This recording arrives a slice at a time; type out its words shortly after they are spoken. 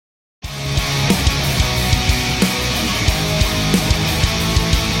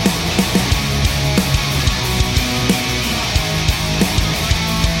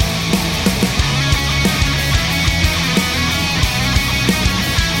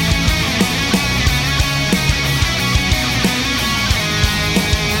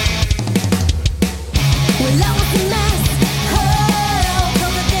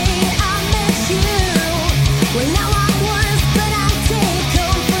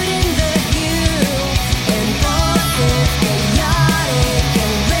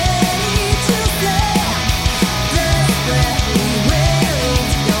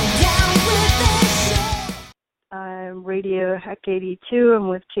Radio Heck 82. I'm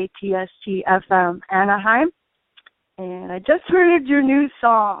with KTST FM Anaheim. And I just heard your new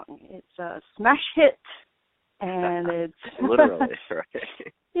song. It's a smash hit. And it's... Literally,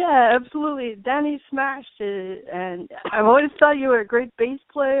 right? Yeah, absolutely. Danny smashed it. And I've always thought you were a great bass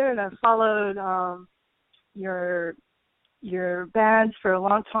player, and I've followed your bands for a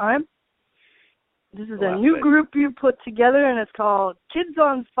long time. This is a new group you put together, and it's called Kids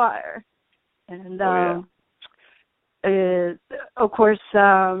on Fire. And, of course,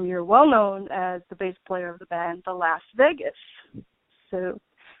 you're well known as the bass player of the band, the Las Vegas. So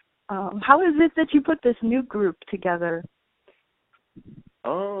how is it that you put this new group together?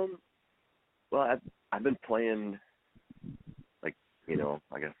 Well, I've been playing, like,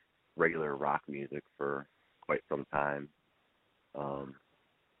 I guess, regular rock music for quite some time.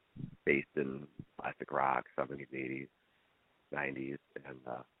 Based in classic rock, 70s, 80s, 90s, and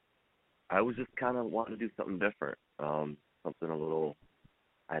I was just kind of wanting to do something different, something a little,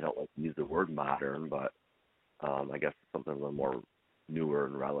 I don't like to use the word modern, but I guess something a little more newer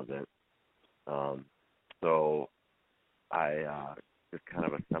and relevant. So I just kind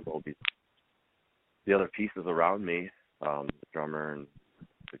of assembled the other pieces around me, the drummer and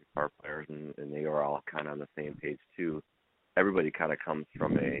the guitar players, and they were all kind of on the same page too. Everybody kind of comes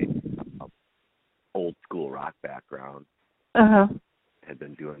from a old school rock background. Had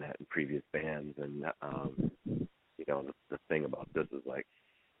been doing that in previous bands, and the thing about this is like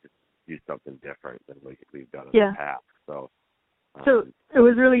just do something different than we've done in the past. So it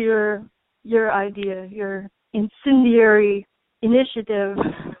was really your idea, your incendiary initiative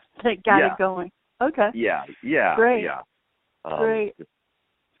that got it going. Okay. Yeah. Great. Yeah. Great.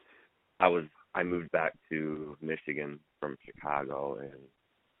 I moved back to Michigan from Chicago, and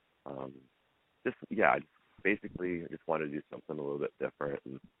I basically just wanted to do something a little bit different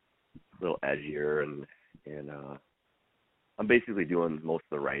and a little edgier, and I'm basically doing most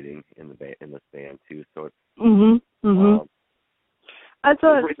of the writing in this band too. So it's I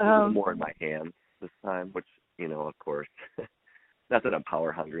thought a little more in my hands this time, which of course, not that I'm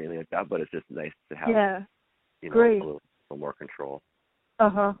power hungry or anything like that, but it's just nice to have a little more control.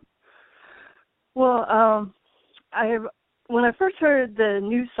 Well, when I first heard the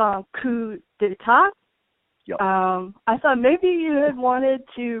new song "Coup d'Etat," I thought maybe you had wanted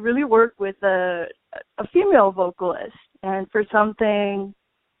to really work with a female vocalist, and for something,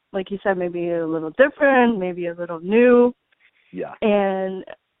 like you said, maybe a little different, maybe a little new. Yeah. And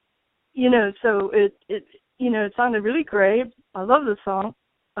so it sounded really great. I love the song.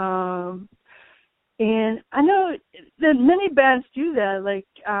 And I know that many bands do that. Like,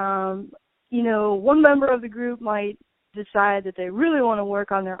 one member of the group might decide that they really want to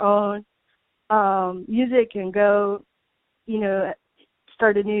work on their own music and go,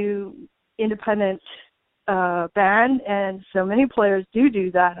 start a new independent band. And so many players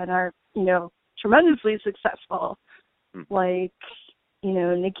do that and are, tremendously successful. Like,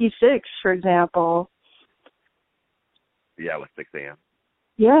 Nikki Sixx, for example. Yeah, with 6 a.m.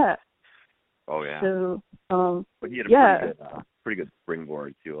 Yeah. Oh, yeah. So, but he had a pretty good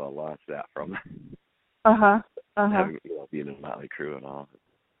springboard to launch that from. Having, being in Motley Crue and all.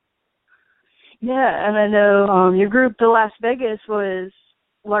 Yeah, and I know your group, the Las Vegas, was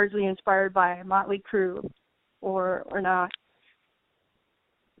largely inspired by Motley Crue, or not.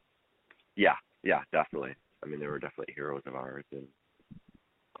 Yeah, definitely. I mean, they were definitely heroes of ours, and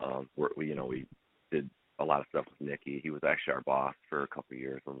we did a lot of stuff with Nicky. He was actually our boss for a couple of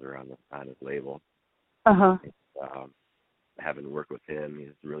years when we were on his label. And, having worked with him, he's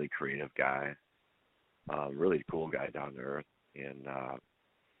a really creative guy, really cool guy down to earth, and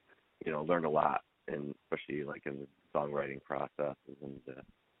learned a lot, and especially like in the songwriting processes and the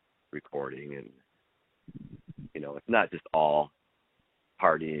recording, and it's not just all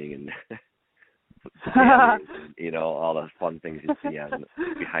partying and all the fun things you see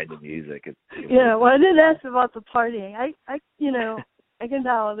behind the music. Well, I didn't ask about the partying. I can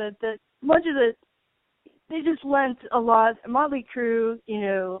tell that much of it, they just lent a lot. Motley Crue,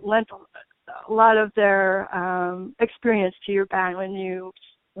 lent a lot of their experience to your band when you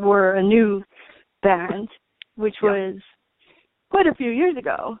were a new band, which was quite a few years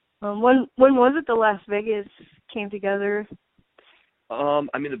ago. When was it the Las Vegas came together?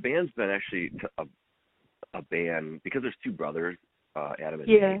 The band's been actually a band because there's two brothers, Adam and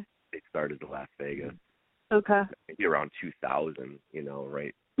Nate. They started the Las Vegas. Okay. Maybe around 2000,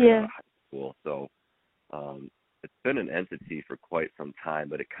 right out of high school. So it's been an entity for quite some time,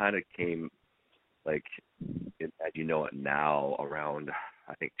 but it kind of came, like, as you know it now, around,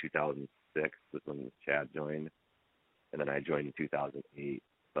 I think, 2006 was when Chad joined, and then I joined in 2008.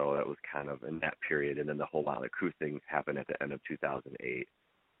 So that was kind of in that period, and then the whole Motley Crue thing happened at the end of 2008.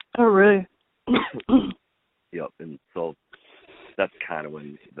 Oh, really? Yep, and so that's kind of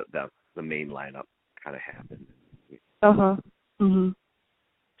when the main lineup kind of happened. Uh-huh. Mhm.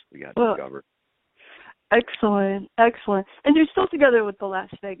 We got Well, discovered. excellent, excellent. And you're still together with the Las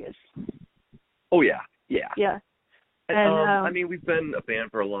Vegas? Oh yeah, yeah. Yeah. And, And I mean, we've been a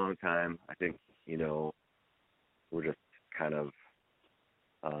band for a long time. I think, we're just kind of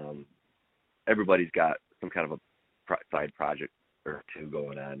everybody's got some kind of a side project or two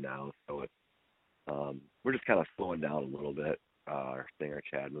going on now, so it's we're just kind of slowing down a little bit. Our singer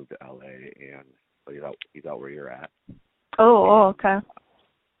Chad moved to LA, and so he's out where you're at. oh, okay.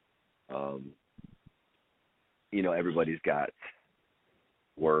 Everybody's got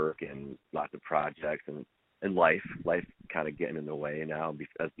work and lots of projects and life kind of getting in the way now.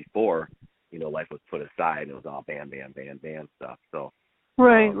 As before, life was put aside and it was all band stuff. So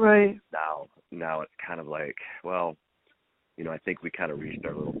Right. Now it's kind of like, well, I think we kind of reached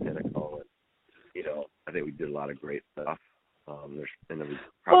our little pinnacle, and I think we did a lot of great stuff. We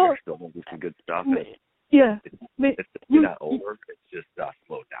probably still will do some good stuff. Yeah. It's not over. It's just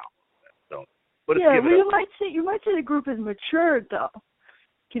slowed down a little bit. So, but yeah, well, you might say the group has matured though,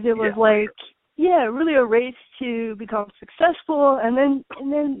 because it was really a race to become successful, and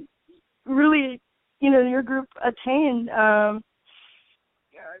then really, your group attained a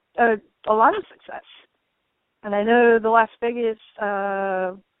lot of success. And I know the Las Vegas,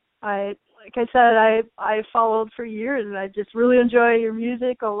 like I said, I followed for years, and I just really enjoy your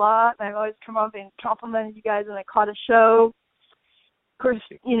music a lot. And I've always come up and complimented you guys when I caught a show. Of course,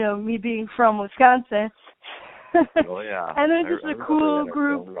 me being from Wisconsin. Oh yeah. And they're just a cool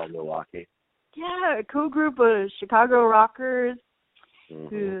group. Around Milwaukee. Yeah, a cool group of Chicago rockers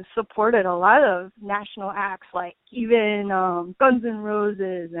who supported a lot of national acts, like even Guns N'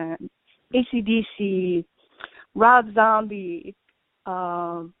 Roses and AC/DC, Rob Zombie.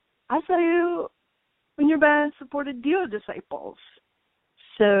 I saw you when your band supported Dio Disciples.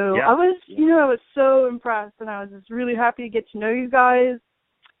 So I was so impressed, and I was just really happy to get to know you guys.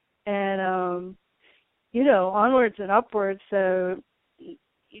 And onwards and upwards. So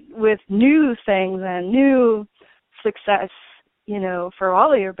with new things and new success, for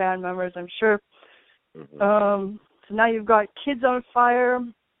all of your band members, I'm sure. So now you've got Kids on Fire,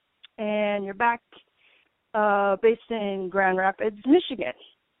 and you're back based in Grand Rapids, Michigan.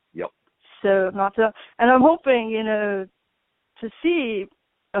 Yep. So and I'm hoping, to see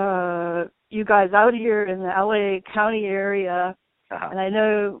you guys out here in the LA County area. And I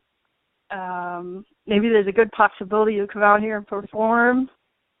know maybe there's a good possibility you'll come out here and perform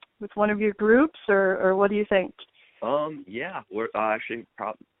with one of your groups, or what do you think? Yeah, we're actually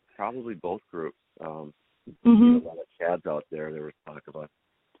probably both groups. A lot of Chads out there. There was talk about,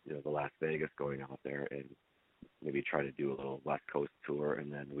 the Las Vegas going out there and maybe try to do a little West Coast tour.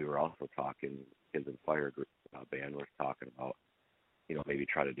 And then we were also talking, Kids on Fire group band was talking about, maybe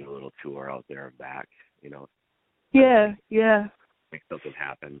try to do a little tour out there and back. Yeah. Make something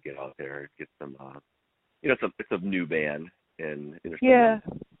happen. Get out there, get some. It's a new band and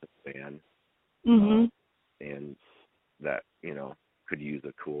band. And that could use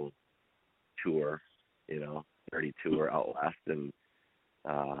a cool tour, dirty tour out west, and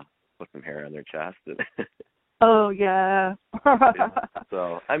put some hair on their chest. And oh yeah.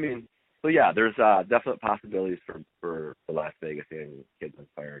 So I mean, there's definite possibilities for the Las Vegas and Kids on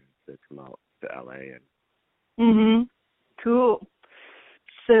Fire to come out to LA and. Cool.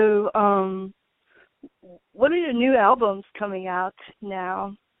 So, what are your new albums coming out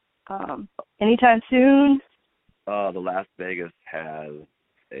now? Anytime soon? The Las Vegas has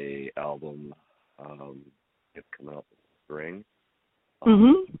a album. It's coming out in the spring.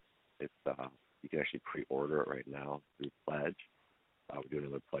 It's you can actually pre-order it right now through Pledge. We're doing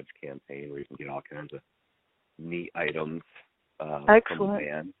another Pledge campaign where you can get all kinds of neat items from the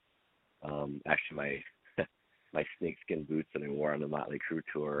band. Actually, my snakeskin boots that I wore on the Motley Crue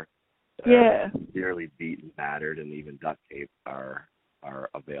tour, severely beat and battered, and even duct tape are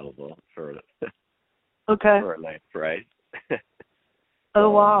available for for a nice price. Oh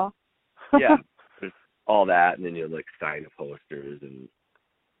wow! Yeah, there's all that, and then sign posters and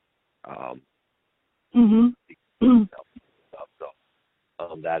stuff.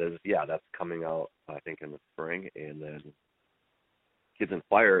 So that's coming out I think in the spring, and then Kids on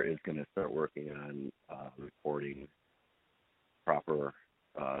Fire is going to start working on recording proper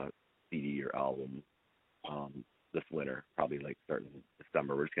CD or album this winter, probably starting in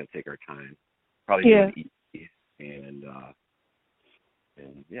December. We're just going to take our time, probably do an EP and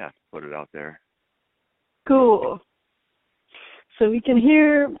put it out there. Cool. So we can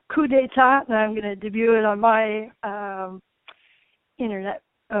hear Coup d'etat, and I'm going to debut it on my internet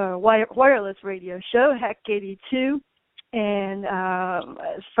wireless radio show, Heck 82. And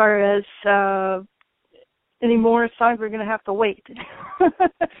as far as any more songs, we're going to have to wait.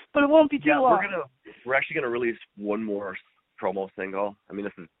 But it won't be too long. We're actually going to release one more promo single. I mean,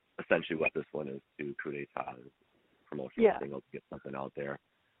 this is essentially what this one is to Coup d'etat, promotional single to get something out there.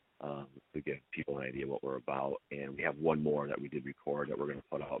 To give people an idea what we're about, and we have one more that we did record that we're going to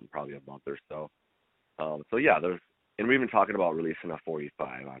put out in probably a month or so. So yeah, and we're even talking about releasing a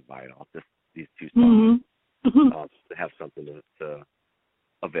 45 on vinyl. Just these two songs to have something to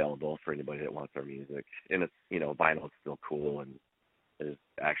available for anybody that wants our music. And it's vinyl is still cool and is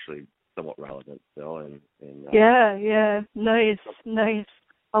actually somewhat relevant still. And yeah, nice.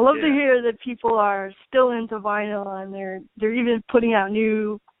 I love to hear that people are still into vinyl and they're even putting out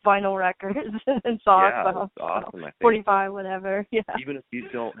new vinyl records and songs. Yeah, that's awesome. I think 45, whatever. Yeah. Even if you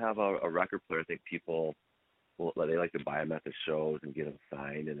don't have a record player, I think people they like to buy them at the shows and get them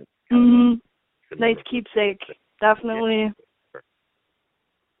signed, and it's kind of nice keepsake, definitely.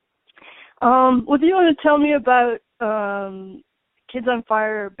 Yeah. What do you want to tell me about Kids on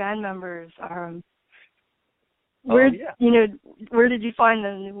Fire band members? Where where did you find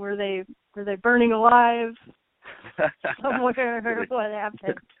them? Were they burning alive somewhere? What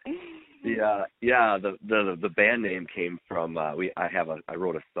happened? Yeah. The band name came from I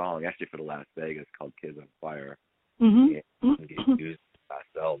wrote a song actually for the Las Vegas called Kids on Fire. And getting used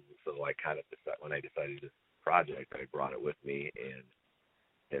myself. So I kind of decided when I decided this project, I brought it with me, and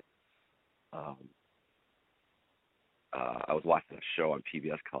it's I was watching a show on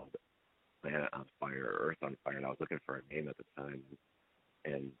PBS called Planet on Fire, or Earth on Fire, and I was looking for a name at the time,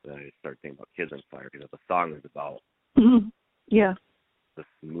 and I started thinking about Kids on Fire because the song is about this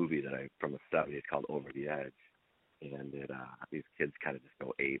movie from the 70s called Over the Edge, and these kids kind of just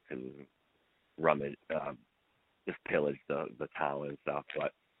go ape and rummage, just pillage the town and stuff.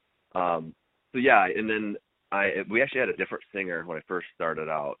 But so yeah, and then we actually had a different singer when I first started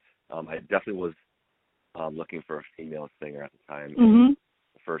out. I definitely was looking for a female singer at the time.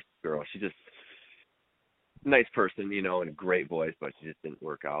 The first girl, she just nice person, and a great voice, but she just didn't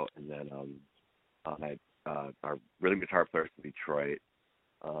work out. And then our rhythm guitar player from Detroit,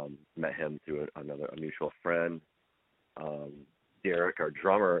 met him through a mutual friend. Derek, our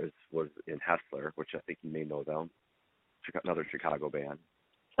drummer, was in Hessler, which I think you may know them, another Chicago band.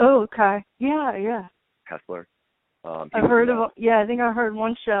 Oh, okay. Yeah. Hessler. I've heard of. Yeah, I think I heard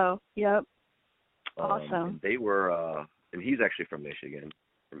one show. Yep. Awesome. And they were, and he's actually from Michigan,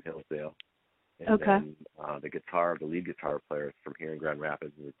 from Hillsdale. And then the lead guitar player is from here in Grand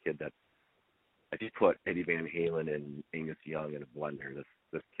Rapids, is a kid that, if you put Eddie Van Halen and Angus Young in a blender,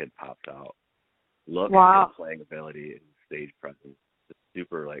 this kid pops out. Look at playing ability and stage presence. Just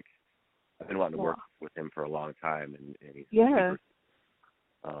super, I've been wanting to work with him for a long time, and he's super,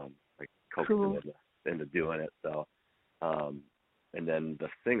 coaxed into doing it. So, and then the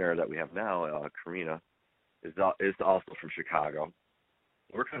singer that we have now, Karina, is also from Chicago.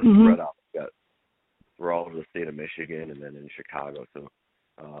 We're kind of spread out. We're all over the state of Michigan and then in Chicago. So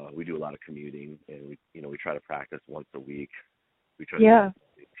we do a lot of commuting, and we try to practice once a week. We try to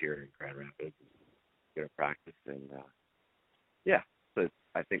do here in Grand Rapids, get a practice, and so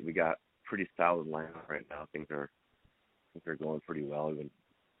I think we got pretty solid lineup right now. Things are going pretty well. We've been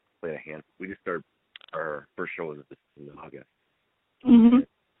played a hand. We just started our first show was just in August.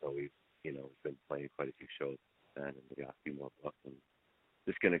 So we've been playing quite a few shows then, and we got a few more books, and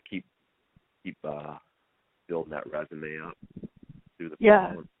just gonna keep building that resume up through the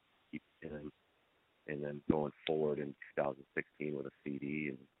fall and keep and then going forward in 2016 with a CD,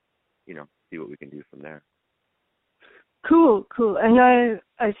 and see what we can do from there. Cool. And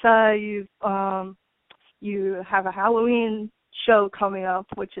I saw you have a Halloween show coming up,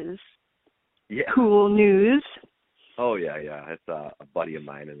 which is cool news. Oh yeah. It's a buddy of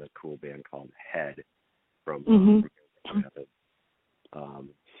mine in a cool band called Head from Rapids.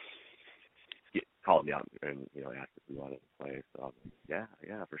 Called me out and asked if we wanted to play. So yeah,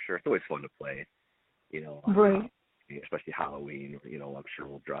 for sure. It's always fun to play. Right. Especially Halloween. I'm sure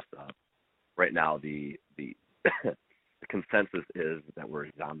we'll dress up. Right now, the the consensus is that we're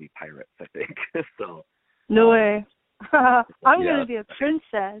zombie pirates, I think. So. No way. I'm going to be a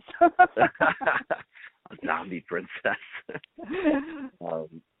princess. A zombie princess.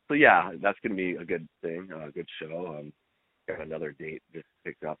 So yeah, that's going to be a good thing, a good show. Got another date just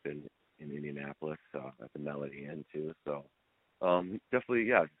picked up in Indianapolis at the Melody Inn too. So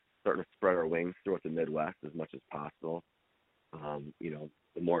definitely, starting to spread our wings throughout the Midwest as much as possible.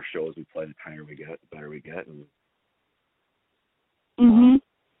 The more shows we play, the better we get, and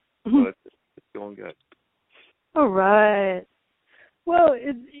going good. All right. Well,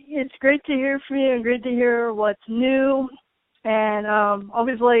 it's great to hear from you and great to hear what's new. And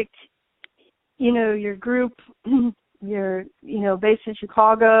always like, your group, you're, based in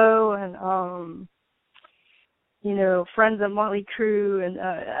Chicago and, friends at Motley Crue. And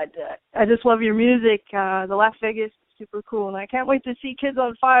I just love your music. The Las Vegas is super cool. And I can't wait to see Kids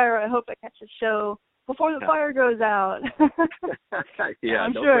on Fire. I hope I catch a show before the fire goes out. Yeah,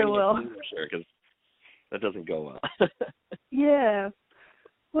 I'm sure it will. Sure, because that doesn't go well. Yeah.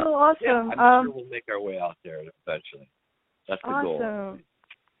 Well, awesome. Yeah, I'm sure we'll make our way out there eventually. That's the goal. Awesome.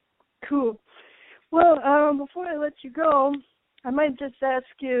 Cool. Well, before I let you go, I might just ask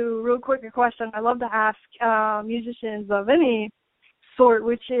you real quick a question I love to ask musicians of any sort,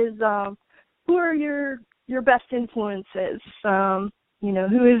 which is who are your best influences? Who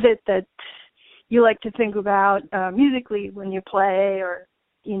is it that you like to think about musically when you play, or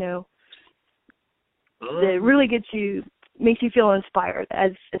that really makes you feel inspired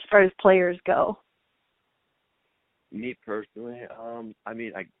as far as players go? Me personally,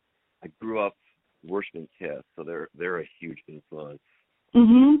 I grew up worshiping Kiss, so they're a huge influence.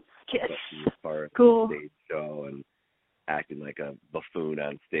 Kiss. As far as cool. the stage show and acting like a buffoon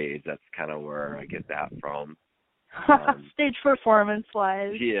on stage, that's kind of where I get that from. Stage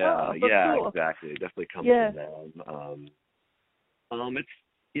performance-wise. Yeah, cool. Exactly. It definitely comes from them. It's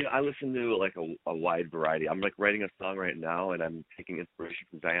I listen to like a wide variety. I'm like writing a song right now, and I'm taking inspiration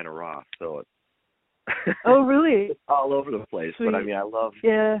from Diana Ross. So it's oh, really? It's all over the place. Sweet. But I love.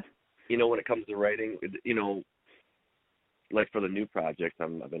 Yeah. When it comes to writing, like for the new project,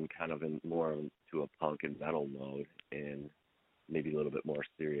 I've been kind of more into a punk and metal mode, and maybe a little bit more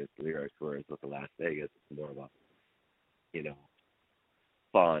serious lyrics. Whereas with the Las Vegas, it's more of a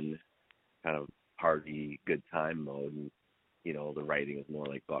fun, kind of party, good time mode. And, the writing is more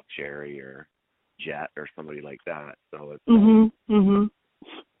like Buck Cherry or Jet or somebody like that. So it's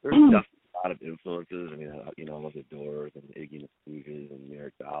there's definitely a lot of influences. I love the Doors and Iggy and the Stooges and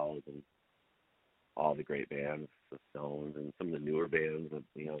Eric Dowles and all the great bands, the Stones and some of the newer bands.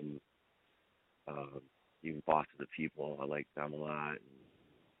 Even Boston the People, I like them a lot.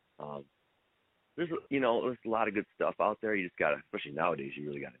 And, there's a lot of good stuff out there. You just gotta, especially nowadays, you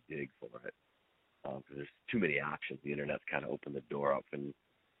really gotta dig for it. Because there's too many options. The internet's kind of opened the door up, and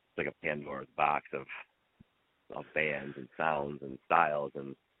it's like a Pandora's box of bands and sounds and styles,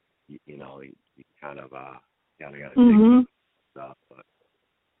 and you kind of gotta dig stuff. But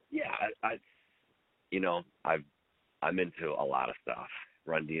yeah, I'm into a lot of stuff.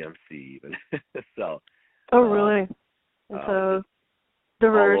 Run DMC even. So. Oh really? So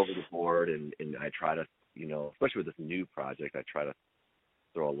diverse. All over the board, and I try to, especially with this new project, I try to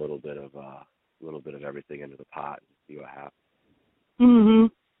throw a little bit of everything into the pot and see what happens.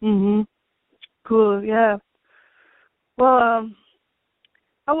 Cool. Yeah. Well,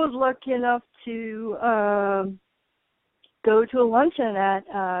 I was lucky enough to go to a luncheon at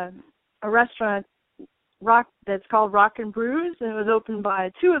a restaurant that's called Rock and Brews, and it was opened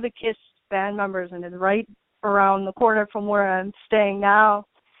by two of the Kiss band members, and it's right around the corner from where I'm staying now.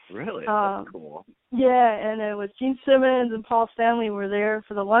 Really? That's cool. Yeah, and it was Gene Simmons and Paul Stanley were there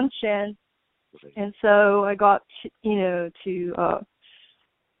for the luncheon, and so I got to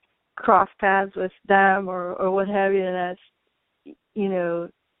cross paths with them or what have you, and I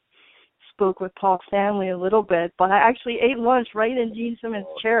spoke with Paul Stanley a little bit, but I actually ate lunch right in Gene Simmons'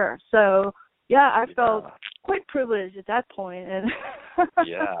 chair, so yeah, I felt quite privileged at that point, and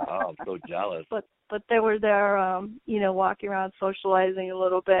yeah, I'm so jealous. But they were there, walking around, socializing a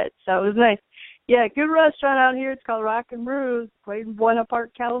little bit. So it was nice. Yeah, good restaurant out here. It's called Rock and Brews, right in Buena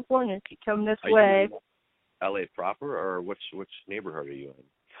Park, California. If you come this way. You in LA proper, or which neighborhood are you in?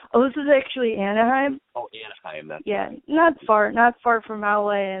 Oh, this is actually Anaheim. Oh, Anaheim. That's right. Not far from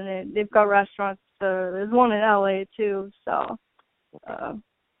LA, and they've got restaurants. There's one in LA too. So,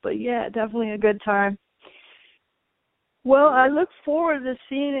 but yeah, definitely a good time. Well, I look forward to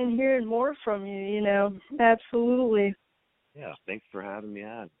seeing and hearing more from you, Absolutely. Yeah, thanks for having me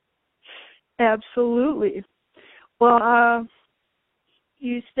on. Absolutely. Well,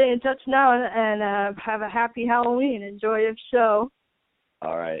 you stay in touch now and have a happy Halloween. Enjoy your show.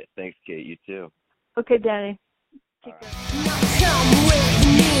 All right. Thanks, Kate. You too. Okay, Danny. Take care.